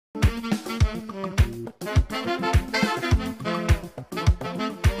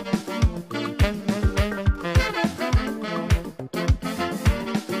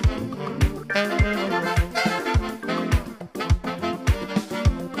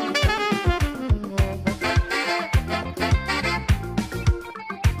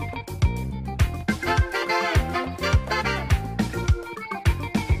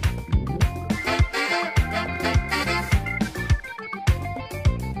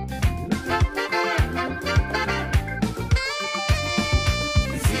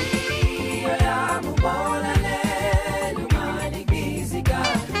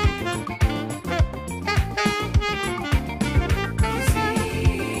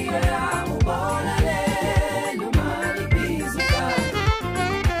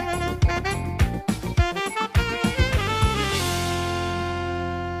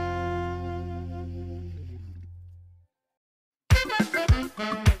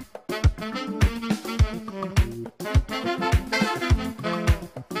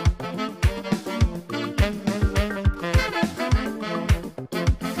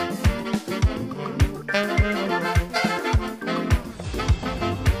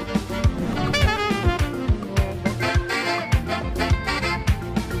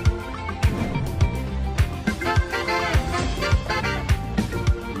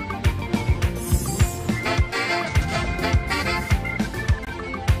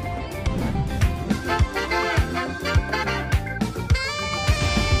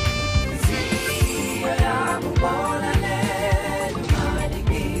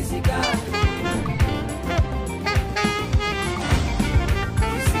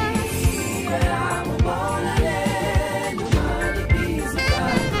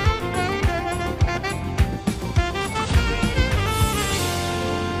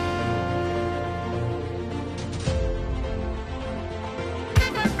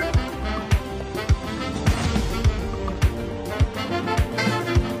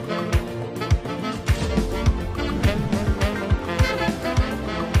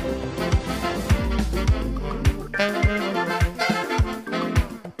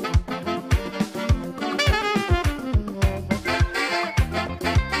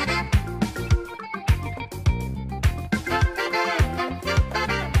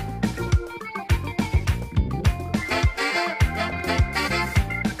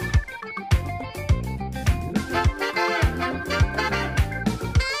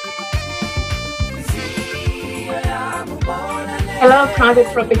Hello, private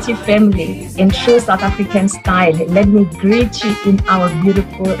property family. In true South African style, let me greet you in our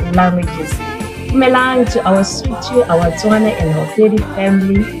beautiful languages. Dumelang to our Sotho, our Tswana, and our Pedi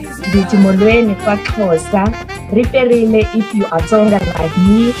family. Dithi molweni kwaXhosa. Riperile if you are Tsonga like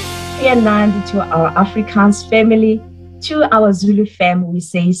me. Nandi to our Afrikaans family. To our Zulu fam, we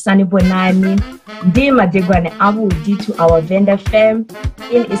say Sanibonani. Ndima Degwane Abudi to our vendor fam.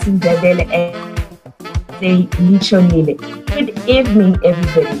 In Isindebele say Lichonile. Good evening,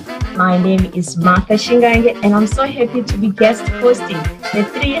 everybody. My name is Martha Shingange, and I'm so happy to be guest hosting the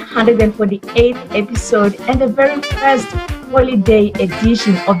 348th episode and the very first holiday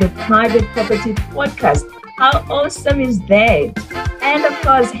edition of the Private Property Podcast. How awesome is that? And of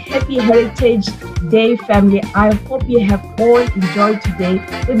course, happy Heritage Day, family. I hope you have all enjoyed today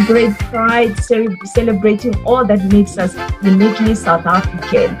with great pride, celebrating all that makes us uniquely South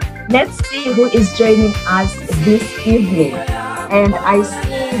African. Let's see who is joining us this evening. And I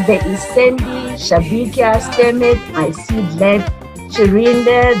see there is Sandy, Shabikia, Stemet, I see Glad,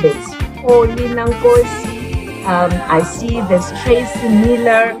 Chirinda, there's Paulina Nkosi, I see there's Tracy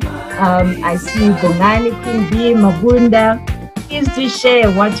Miller, I see Bongani Kumbi, Mabunda. Please do share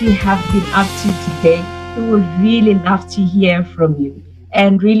what you have been up to today. We would really love to hear from you.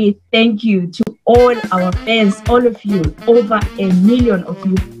 And really thank you to all our fans, all of you, over 1 million of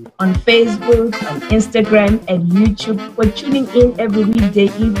you on Facebook, on Instagram, and YouTube for tuning in every weekday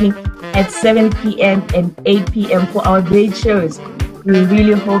evening at 7 p.m. and 8 p.m. for our great shows. We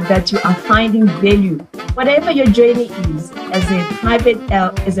really hope that you are finding value. Whatever your journey is, as a private,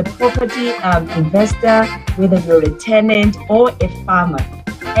 as a property investor, whether you're a tenant or a farmer.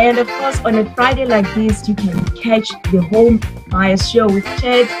 And of course, on a Friday like this, you can catch the Home Buyers Show with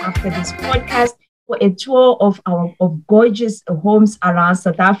Chad after this podcast for a tour of gorgeous homes around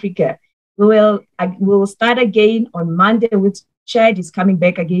South Africa. We'll start again on Monday with Chad. Is coming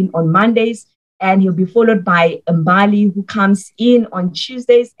back again on Mondays, and he'll be followed by Mbali, who comes in on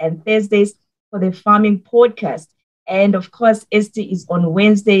Tuesdays and Thursdays for the farming podcast. And of course, Esther is on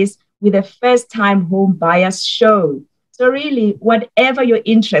Wednesdays with a first-time home buyers show. So really, whatever your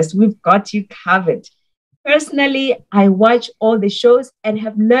interest, we've got you covered. Personally, I watch all the shows and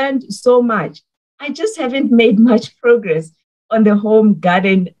have learned so much. I just haven't made much progress on the home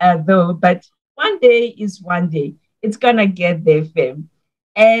garden though, but one day is one day. It's gonna get there, fam.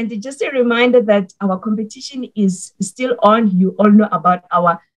 And just a reminder that our competition is still on. You all know about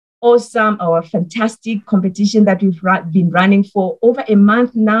our awesome, our fantastic competition that we've been running for over a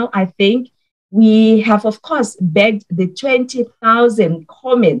month now, I think. We have, of course, bagged the 20,000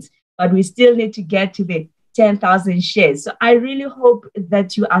 comments, but we still need to get to the 10,000 shares. So I really hope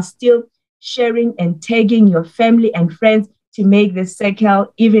that you are still sharing and tagging your family and friends to make the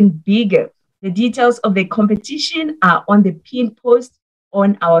circle even bigger. The details of the competition are on the pinned post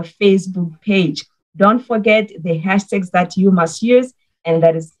on our Facebook page. Don't forget the hashtags that you must use, and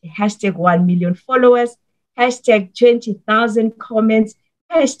that is hashtag 1 million followers, hashtag 20,000 comments,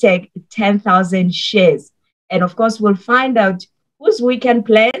 hashtag 10,000 shares. And of course, we'll find out whose weekend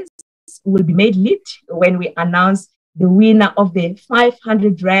plans will be made lit when we announce the winner of the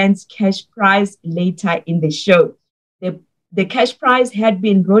 500 Rands cash prize later in the show. The cash prize had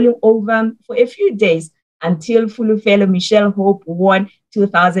been rolling over for a few days until Fulufelo Michelle Hope won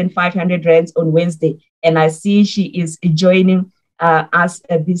 2,500 Rands on Wednesday. And I see she is joining us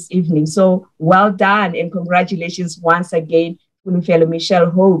this evening. So well done and congratulations once again, Fulufelo Michelle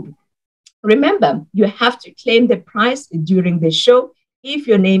Hope. Remember, you have to claim the prize during the show if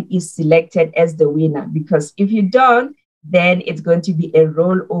your name is selected as the winner, because if you don't, then it's going to be a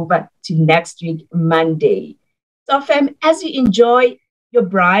rollover to next week, Monday. So, fam, as you enjoy your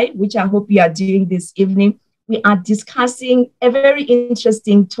bride, which I hope you are doing this evening, we are discussing a very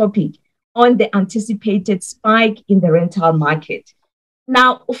interesting topic on the anticipated spike in the rental market.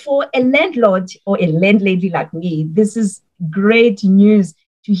 Now, for a landlord or a landlady like me, this is great news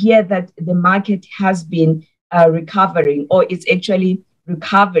to hear that the market has been recovering, or it's actually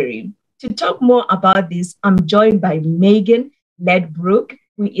recovering. To talk more about this, I'm joined by Megan Ledbrook,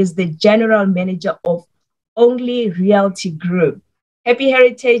 who is the General Manager of Only Realty Group. Happy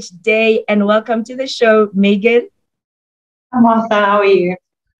Heritage Day and welcome to the show, Megan. Hi, Martha. How are you?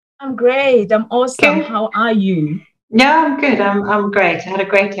 I'm great. I'm awesome. Good. How are you? Yeah, I'm good. I'm great. I had a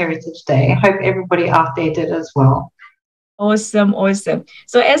great Heritage Day. I hope everybody out there did as well. Awesome, awesome.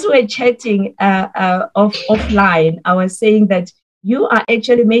 So as we're chatting offline, I was saying that you are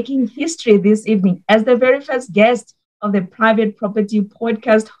actually making history this evening as the very first guest of the Private Property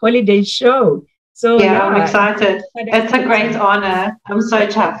Podcast Holiday Show. So yeah, I'm excited. It's a great honor. I'm so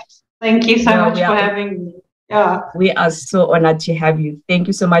chuffed. Thank you so much for having me. Yeah. We are so honored to have you. Thank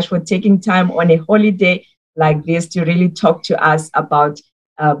you so much for taking time on a holiday like this to really talk to us about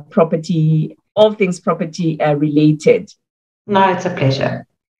property, all things property related. No, it's a pleasure.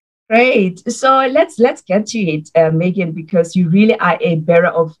 Great. So let's get to it, Megan, because you really are a bearer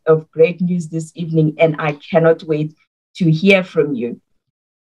of great news this evening, and I cannot wait to hear from you.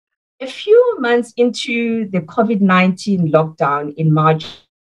 A few months into the COVID-19 lockdown in March,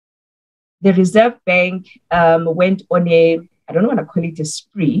 the Reserve Bank went on a, I don't want to call it a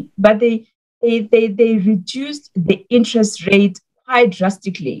spree, but they reduced the interest rate quite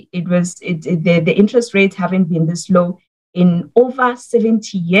drastically. The interest rates haven't been this low in over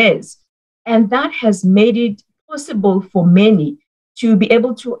 70 years. And that has made it possible for many to be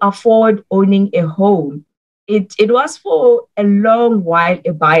able to afford owning a home. It was for a long while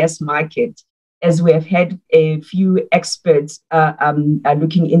a buyer's market, as we have had a few experts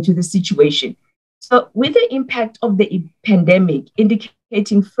looking into the situation. So with the impact of the pandemic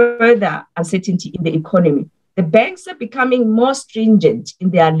indicating further uncertainty in the economy, the banks are becoming more stringent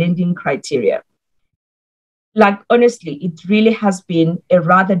in their lending criteria. Like, honestly, it really has been a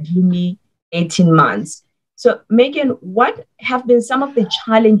rather gloomy 18 months. So, Megan, what have been some of the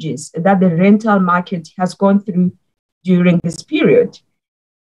challenges that the rental market has gone through during this period?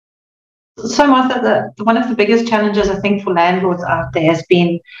 So, Martha, one of the biggest challenges, I think, for landlords out there has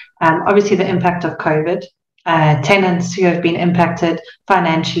been obviously the impact of COVID. Tenants who have been impacted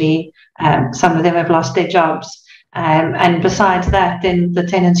financially, some of them have lost their jobs. And besides that, then the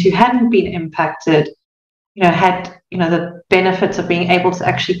tenants who hadn't been impacted, had, the benefits of being able to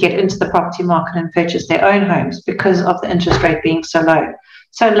actually get into the property market and purchase their own homes because of the interest rate being so low.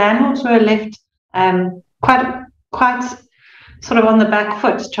 So landlords were left quite sort of on the back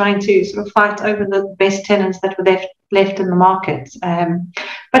foot, trying to sort of fight over the best tenants that were left in the market.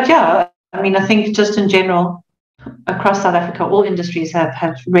 But yeah, I mean, I think just in general, across South Africa, all industries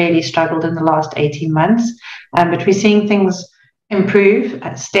have really struggled in the last 18 months. But we're seeing things improve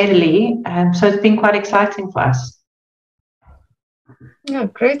steadily. So it's been quite exciting for us. Yeah,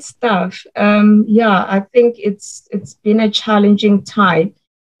 great stuff. Yeah, I think it's been a challenging time.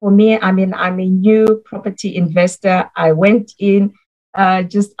 For me, I mean, I'm a new property investor. I went in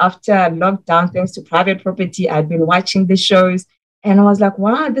just after lockdown, thanks to private property. I've been watching the shows and I was like,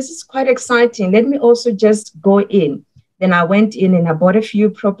 wow, this is quite exciting. Let me also just go in. Then I went in and I bought a few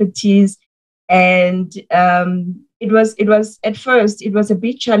properties. And it was at first, it was a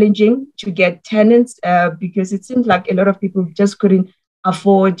bit challenging to get tenants because it seemed like a lot of people just couldn't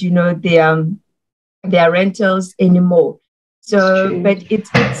afford, their rentals anymore. So, but it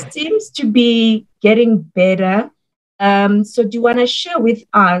seems to be getting better. So do you want to share with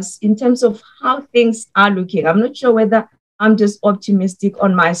us in terms of how things are looking? I'm not sure whether I'm just optimistic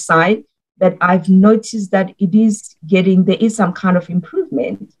on my side, but I've noticed that there is some kind of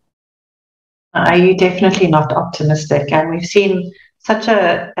improvement. Are you definitely not optimistic? And we've seen such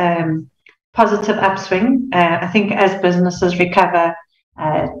a positive upswing. I think as businesses recover,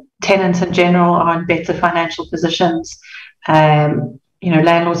 tenants in general are in better financial positions.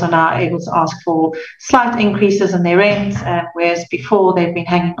 Landlords are now able to ask for slight increases in their rents, whereas before they've been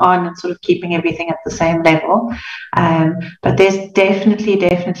hanging on and sort of keeping everything at the same level. But there's definitely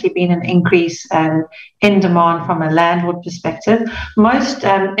been an increase in demand from a landlord perspective, most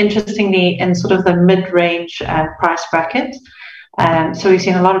interestingly in sort of the mid-range price bracket. So we've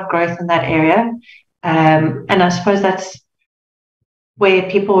seen a lot of growth in that area. And I suppose that's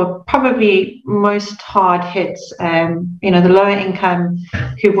where people were probably most hard hit. The lower income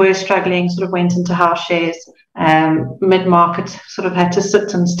who were struggling sort of went into house shares. Mid-market sort of had to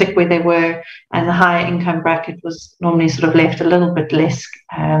sit and stick where they were, and the higher income bracket was normally sort of left a little bit less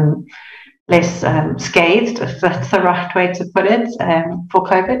scathed, if that's the right way to put it, for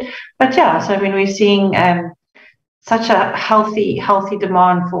COVID. But yeah, so I mean, we're seeing such a healthy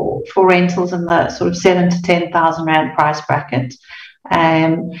demand for rentals in the sort of 7,000 to 10,000 rand price bracket.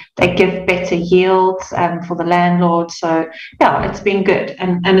 They give better yields for the landlord. So yeah, it's been good.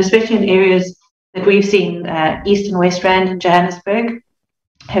 And especially in areas that we've seen, East and West Rand in Johannesburg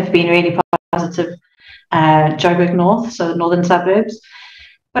have been really positive. Joburg North, so the northern suburbs.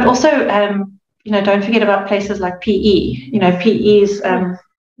 But also, don't forget about places like PE. PE is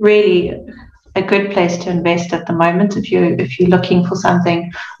really a good place to invest at the moment if you're looking for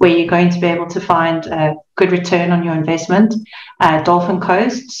something where you're going to be able to find a good return on your investment. Dolphin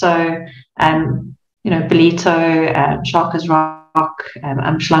Coast, so Ballito, Sharkers Rock,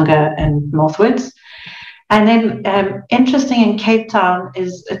 Umhlanga and Northwards. And then interesting in Cape Town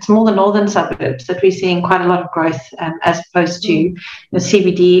is it's more the northern suburbs that we're seeing quite a lot of growth, as opposed to the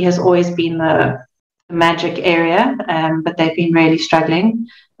CBD has always been the magic area, but they've been really struggling.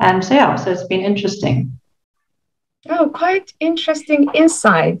 So yeah, so it's been interesting. Oh, quite interesting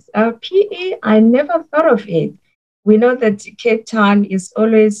insights. PE, I never thought of it. We know that Cape Town is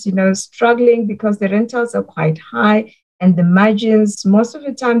always, struggling because the rentals are quite high and the margins, most of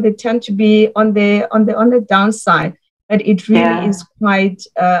the time, they tend to be on the downside. But it really is quite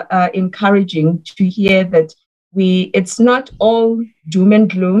encouraging to hear that it's not all doom and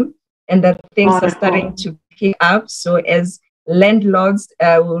gloom, and that things are starting to pick up. So as landlords,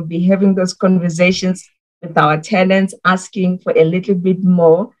 we'll be having those conversations with our tenants, asking for a little bit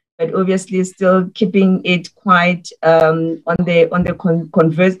more, but obviously still keeping it quite on the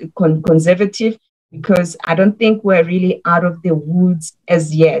conservative, because I don't think we're really out of the woods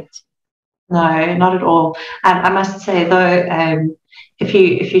as yet. No, not at all. I must say though, if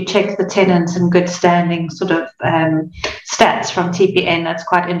you check the tenants in good standing sort of stats from TPN, that's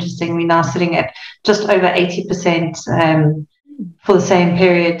quite interesting. We're now sitting at just over 80% for the same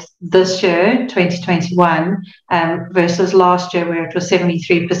period this year, 2021, versus last year where it was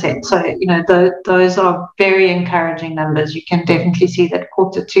 73%. So, those are very encouraging numbers. You can definitely see that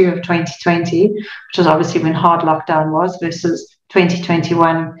Q2 of 2020, which was obviously when hard lockdown was, versus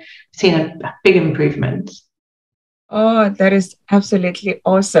 2021, seen a big improvement. Oh, that is absolutely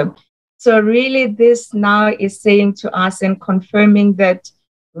awesome. So really this now is saying to us and confirming that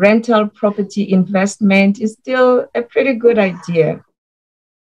rental property investment is still a pretty good idea.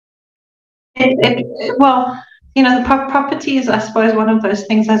 Well, the property is, I suppose, one of those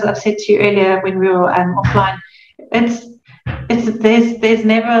things, as I said to you earlier when we were offline. There's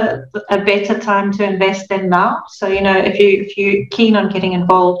never a better time to invest than now. So if you're keen on getting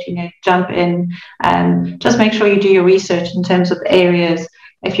involved, jump in and just make sure you do your research in terms of areas.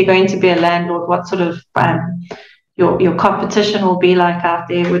 If you're going to be a landlord, what sort of your competition will be like out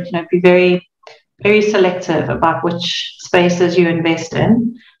there. Would be very, very selective about which spaces you invest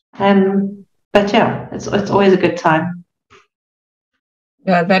in. But yeah, it's always a good time.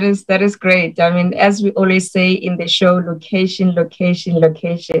 Yeah, that is great. I mean, as we always say in the show, location, location,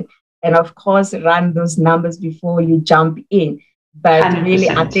 location, and of course, run those numbers before you jump in. But 100%. Really,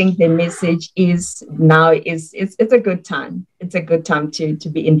 I think the message is now it's a good time. It's a good time to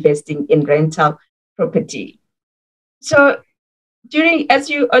be investing in rental property. So, as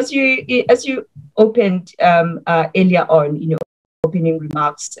you opened earlier on, opening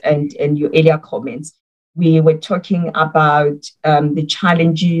remarks and your earlier comments, we were talking about the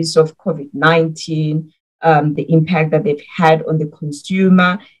challenges of COVID-19, the impact that they've had on the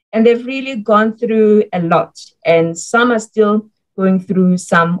consumer, and they've really gone through a lot. And some are still going through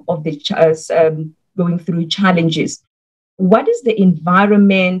some of the going through challenges. What is the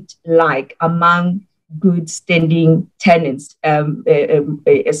environment like among good standing tenants,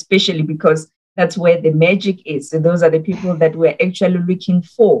 especially because that's where the magic is? So those are the people that we're actually looking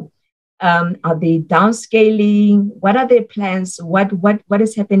for. Are they downscaling? What are their plans? What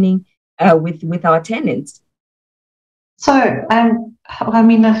is happening with our tenants? So,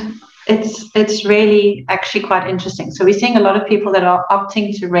 it's really actually quite interesting. So we're seeing a lot of people that are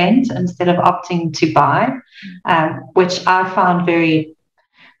opting to rent instead of opting to buy, which I found very,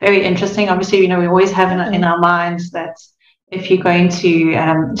 very interesting. Obviously, we always have in our minds that if you're going to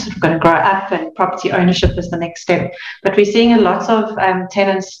sort of going to grow up and property ownership is the next step. But we're seeing a lot of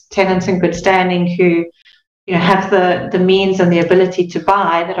tenants in good standing who have the means and the ability to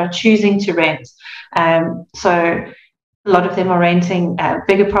buy that are choosing to rent. So a lot of them are renting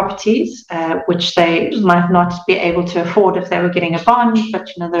bigger properties, which they might not be able to afford if they were getting a bond, but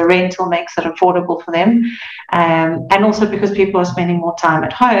the rental makes it affordable for them. And also because people are spending more time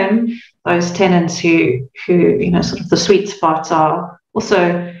at home, those tenants who sort of the sweet spots are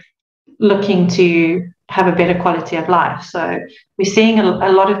also looking to have a better quality of life. So we're seeing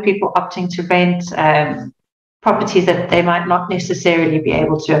a lot of people opting to rent properties that they might not necessarily be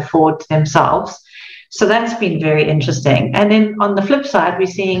able to afford themselves. So that's been very interesting. And then on the flip side, we're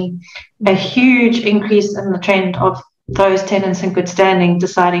seeing a huge increase in the trend of those tenants in good standing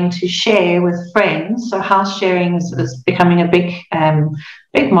deciding to share with friends. So house sharing is becoming a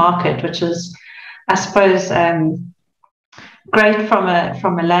big market, which is, I suppose, great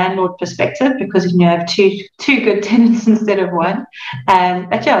from a landlord perspective, because you have two good tenants instead of one.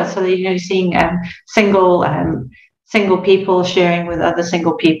 But yeah, so you're seeing single people sharing with other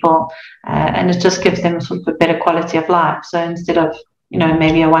single people, and it just gives them sort of a better quality of life. So instead of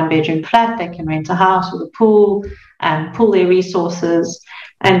maybe a one-bedroom flat, they can rent a house with a pool and pool their resources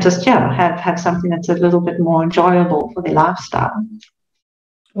and just have something that's a little bit more enjoyable for their lifestyle.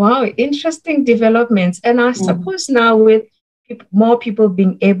 Wow, interesting developments. And I suppose now with more people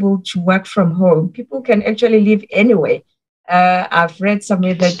being able to work from home. People can actually live anywhere. I've read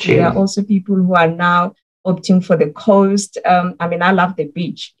somewhere that there are also people who are now opting for the coast. I mean, I love the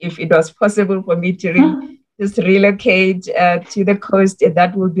beach. If it was possible for me to just relocate to the coast,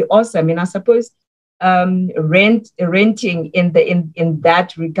 that would be awesome. And I suppose renting in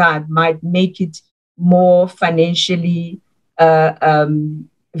that regard might make it more financially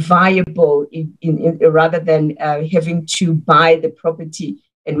viable in rather than having to buy the property.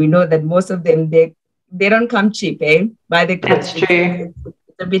 And we know that most of them, they don't come cheap, eh? By the coast. That's true.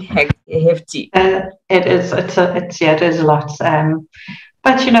 It's a bit hefty. It is. It is a lot.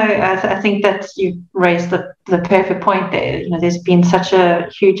 But you know, I think that you raised the perfect point there. You know, there's been such a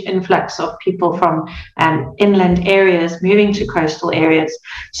huge influx of people from inland areas moving to coastal areas,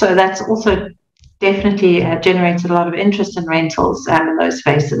 so that's also definitely generated a lot of interest in rentals in those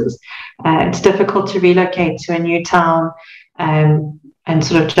spaces. It's difficult to relocate to a new town and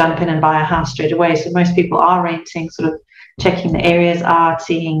sort of jump in and buy a house straight away. So most people are renting, sort of checking the areas out,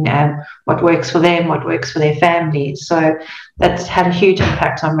 seeing what works for them, what works for their families. So that's had a huge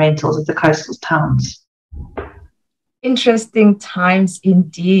impact on rentals at the coastal towns. Interesting times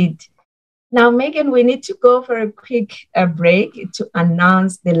indeed. Now, Megan, we need to go for a quick break to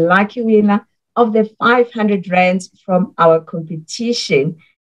announce the lucky winner of the 500 rands from our competition.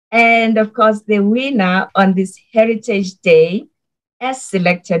 And of course, the winner on this Heritage Day, as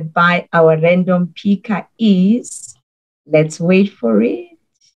selected by our random picker, is, let's wait for it.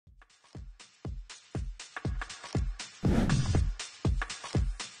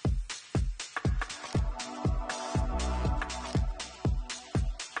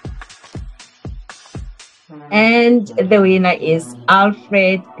 And the winner is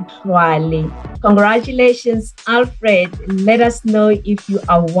Alfred Twali. Congratulations, Alfred. Let us know if you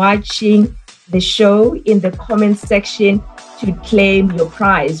are watching the show in the comment section to claim your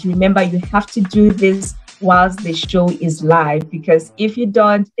prize. Remember, you have to do this whilst the show is live, because if you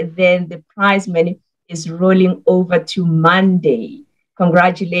don't, then the prize money is rolling over to Monday.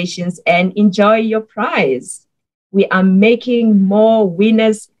 Congratulations and enjoy your prize. We are making more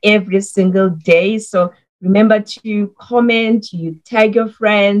winners every single day. So remember to comment, you tag your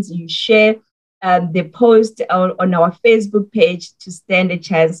friends, you share the post on our Facebook page to stand a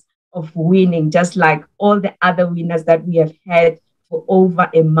chance of winning, just like all the other winners that we have had for over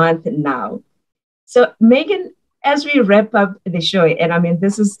a month now. So, Megan, as we wrap up the show, and I mean,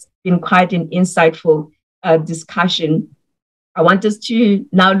 this has been quite an insightful discussion, I want us to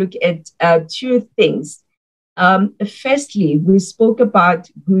now look at two things. Firstly, we spoke about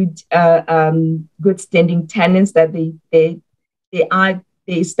good standing tenants, that the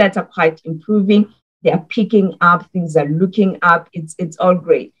stats are quite improving. They are picking up, things are looking up. It's all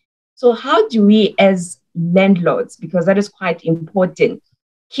great. So how do we as landlords, because that is quite important,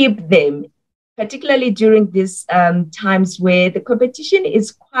 keep them, particularly during these times where the competition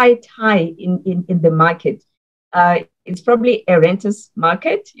is quite high in the market? It's probably a renter's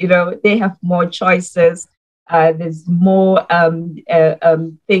market. You know, they have more choices. There's more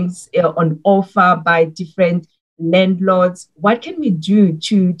things on offer by different landlords. What can we do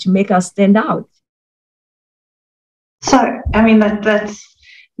to make us stand out? So, I mean, that's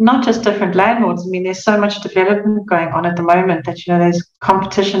not just different landlords. I mean, there's so much development going on at the moment that, you know, there's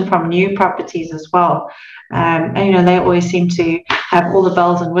competition from new properties as well. And, you know, they always seem to have all the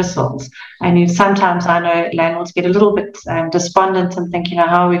bells and whistles. And sometimes I know landlords get a little bit despondent and think, you know,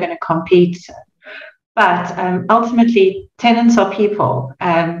 how are we going to compete? But ultimately, tenants are people,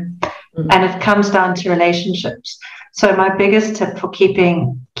 and it comes down to relationships. So my biggest tip for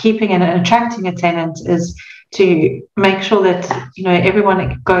keeping and attracting a tenant is to make sure that, you know,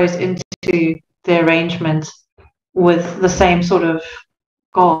 everyone goes into the arrangement with the same sort of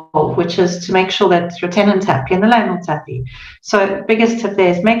goal, which is to make sure that your tenant's happy and the landlord's happy. So the biggest tip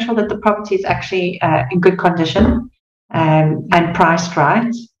there is make sure that the property is actually in good condition and priced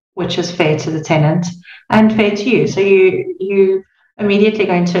right, which is fair to the tenant and fair to you. So you immediately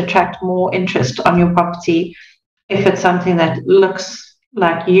going to attract more interest on your property if it's something that looks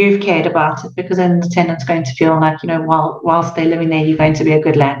like you've cared about it, because then the tenant's going to feel like, you know, whilst they're living there, you're going to be a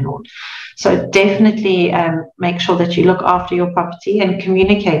good landlord. So definitely make sure that you look after your property and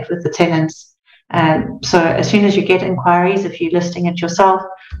communicate with the tenants. So as soon as you get inquiries, if you're listing it yourself,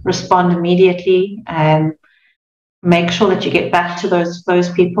 respond immediately and make sure that you get back to those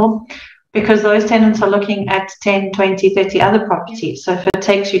people, because those tenants are looking at 10, 20, 30 other properties. So if it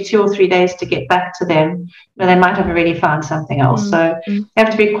takes you 2 or 3 days to get back to them, you know, they might have already found something else. So you have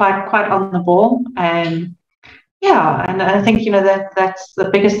to be quite on the ball. And Yeah, and I think, that's the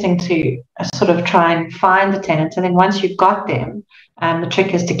biggest thing, to sort of try and find the tenants. And then once you've got them, the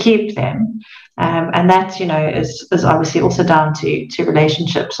trick is to keep them. And that, is obviously also down to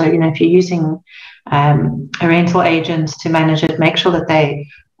relationships. So, if you're using a rental agent to manage it, make sure that they,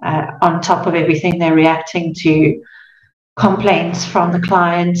 on top of everything, they're reacting to complaints from the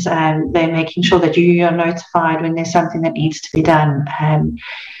clients, and they're making sure that you are notified when there's something that needs to be done.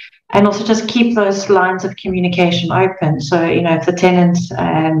 And also just keep those lines of communication open. So, if the tenant,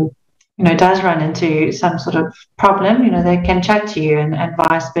 does run into some sort of problem, they can chat to you, and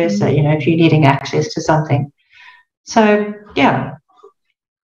vice versa, if you're needing access to something. So, yeah.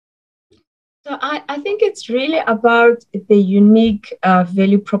 So I think it's really about the unique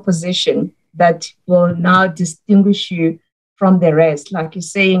value proposition that will now distinguish you from the rest. Like you're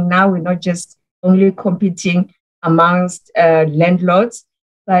saying, now we're not just only competing amongst landlords,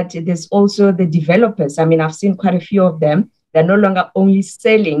 but there's also the developers. I mean, I've seen quite a few of them. They're no longer only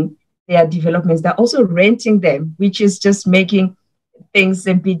selling their developments, they're also renting them, which is just making things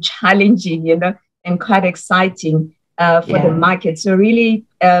a bit challenging, and quite exciting for the market. So really,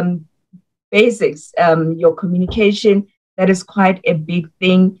 basics, your communication, that is quite a big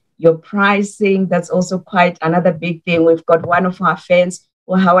thing. Your pricing, that's also quite another big thing. We've got one of our fans,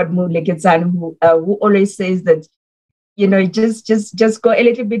 Howard Muleketsan, who always says that, just go a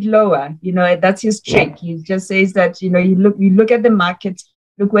little bit lower. That's his trick. He just says that, you look at the market,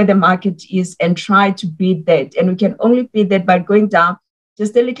 look where the market is, and try to beat that. And we can only beat that by going down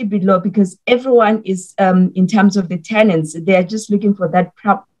just a little bit low, because everyone is, in terms of the tenants, they are just looking for that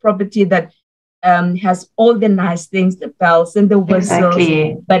property that has all the nice things, the bells and the whistles,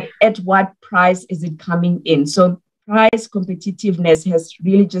 but at what price is it coming in? So price competitiveness has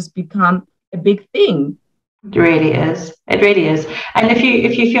really just become a big thing. It really is. It really is. And if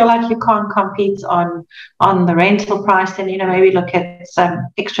you feel like you can't compete on the rental price, then maybe look at some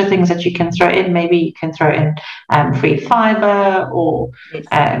extra things that you can throw in. Maybe you can throw in free fiber, or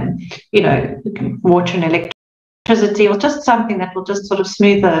water and electricity, or just something that will just sort of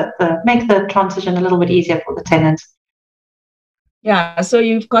make the transition a little bit easier for the tenants. Yeah, so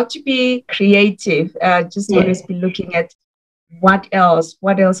you've got to be creative. Always be looking at what else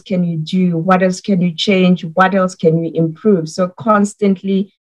can you do? What else can you change? What else can you improve? So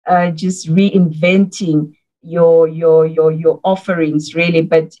constantly just reinventing your offerings, really.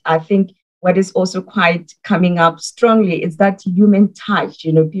 But I think what is also quite coming up strongly is that human touch.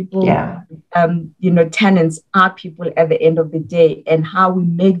 People, tenants are people at the end of the day, and how we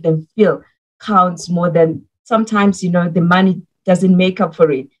make them feel counts more than sometimes, the money doesn't make up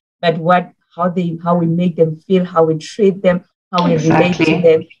for it, but how we make them feel, how we treat them, how we relate to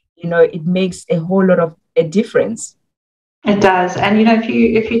them, it makes a whole lot of a difference. It does. And,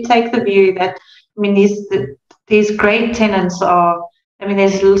 if you take the view that, these great tenants are,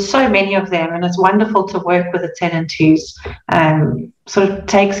 there's so many of them, and it's wonderful to work with a tenant who's sort of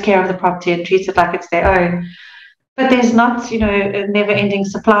takes care of the property and treats it like it's their own. But there's not, a never-ending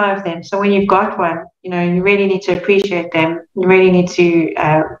supply of them. So when you've got one, you really need to appreciate them. You really need to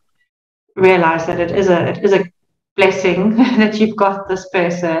realize that it is a blessing that you've got this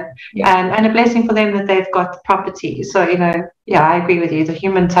person, and a blessing for them that they've got the property. So, I agree with you. The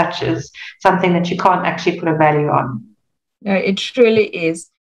human touch is something that you can't actually put a value on. No, it truly is.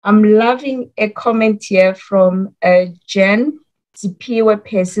 I'm loving a comment here from Jen Tipiwe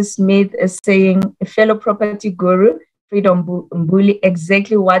Percy Smith is saying, a fellow property guru, Freedom Mbuli,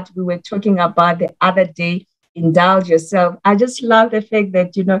 exactly what we were talking about the other day. Indulge yourself. I just love the fact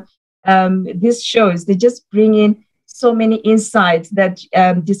that, these shows, they just bring in so many insights, that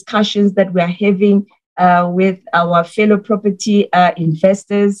discussions that we are having with our fellow property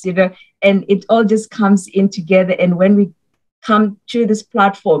investors, and it all just comes in together. And when we come to these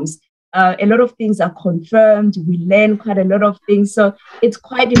platforms, a lot of things are confirmed. We learn quite a lot of things. So it's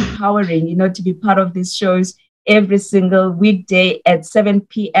quite empowering, to be part of these shows every single weekday at 7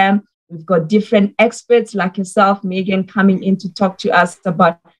 p.m. We've got different experts like yourself, Megan, coming in to talk to us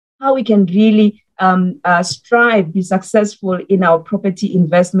about how we can really strive, be successful in our property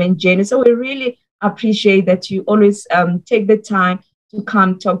investment journey. So we really appreciate that you always take the time to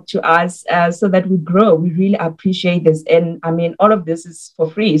come talk to us so that we grow. We really appreciate this. And all of this is for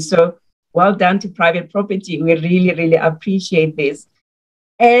free. So well done to Private Property. We really, really appreciate this.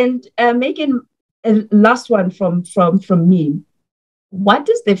 And Megan, last one from me. What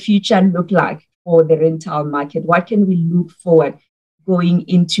does the future look like for the rental market? What can we look forward going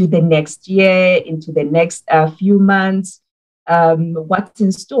into the next year, into the next few months? What's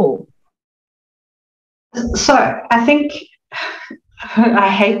in store? So I think I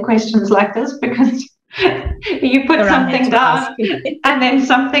hate questions like this, because You put Sorry, I had something to ask. down, and then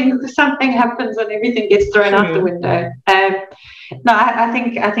something happens, and everything gets thrown out the window. No, I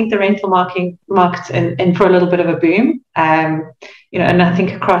think the rental market's in for a little bit of a boom. And I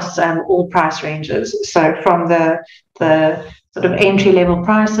think across all price ranges. So from the sort of entry level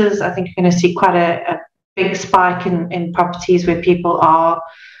prices, I think you're going to see quite a big spike in properties where people are,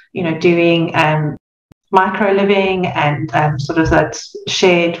 doing micro living and sort of that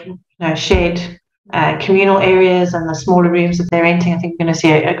shared communal areas and the smaller rooms that they're renting. I think we're going to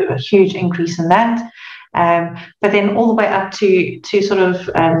see a huge increase in that. But then all the way up to sort of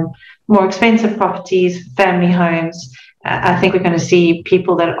more expensive properties, family homes. I think we're going to see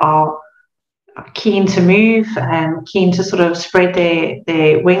people that are keen to move and keen to sort of spread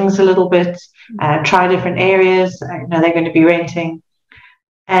their wings a little bit, try different areas. They're going to be renting.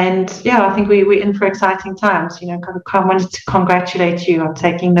 And yeah, I think we're in for exciting times. I wanted to congratulate you on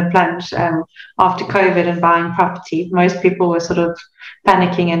taking the plunge after COVID and buying property. Most people were sort of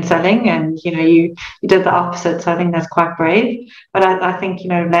panicking and selling, and you did the opposite. So I think that's quite brave. But I think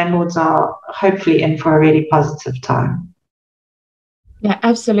landlords are hopefully in for a really positive time. Yeah,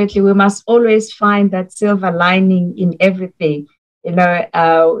 absolutely. We must always find that silver lining in everything. In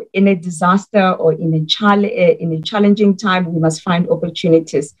a disaster or in a challenging time, we must find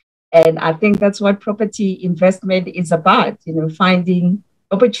opportunities. And I think that's what property investment is about, finding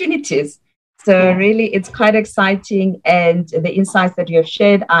opportunities. So really, it's quite exciting. And the insights that you have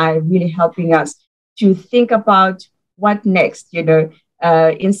shared are really helping us to think about what next.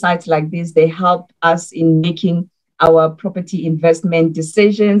 Insights like this, they help us in making our property investment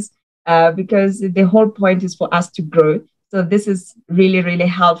decisions because the whole point is for us to grow. So this is really, really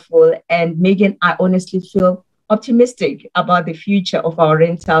helpful. And Megan, I honestly feel optimistic about the future of our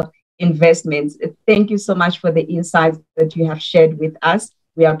rental investments. Thank you so much for the insights that you have shared with us.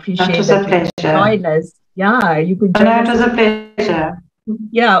 We appreciate that you could join us. Yeah, you could join us. It was a pleasure.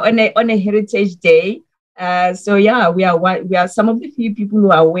 Yeah, on a Heritage Day. So yeah, we are some of the few people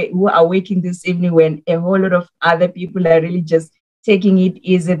who are waking this evening when a whole lot of other people are really just taking it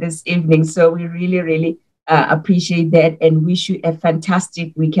easy this evening. So we really, really appreciate that and wish you a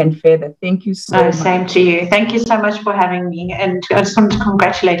fantastic weekend further. Thank you so much. Same to you. Thank you so much for having me. And I just want to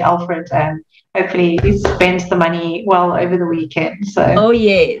congratulate Alfred. Hopefully he spends the money well over the weekend. So. Oh,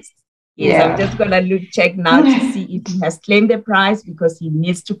 yes. Yes, yeah. I'm just going to check now to see if he has claimed the prize because he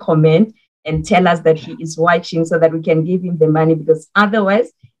needs to comment and tell us that he is watching so that we can give him the money because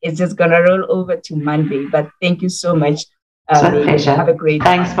otherwise it's just going to roll over to Monday. But thank you so much. It's a pleasure. Have a great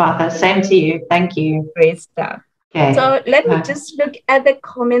Thanks, Martha. Same to you. Thank you. Great stuff. Okay. So let me just look at the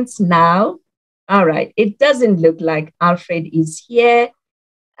comments now. All right. It doesn't look like Alfred is here.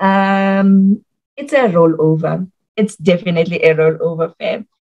 It's a rollover. It's definitely a rollover, fam.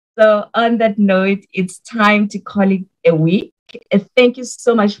 So on that note, it's time to call it a week. Thank you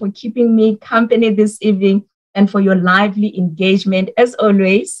so much for keeping me company this evening and for your lively engagement. As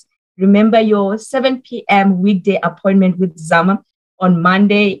always, remember your 7 p.m. weekday appointment with Zama on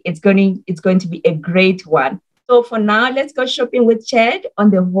Monday. It's going to be a great one. So for now, let's go shopping with Chad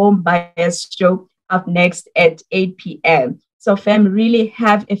on the Home Buyers Show up next at 8 p.m. So fam, really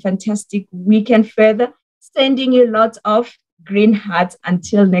have a fantastic weekend further. Sending you lots of green hearts.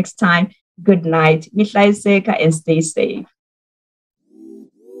 Until next time, good night. Mihla iseka and stay safe.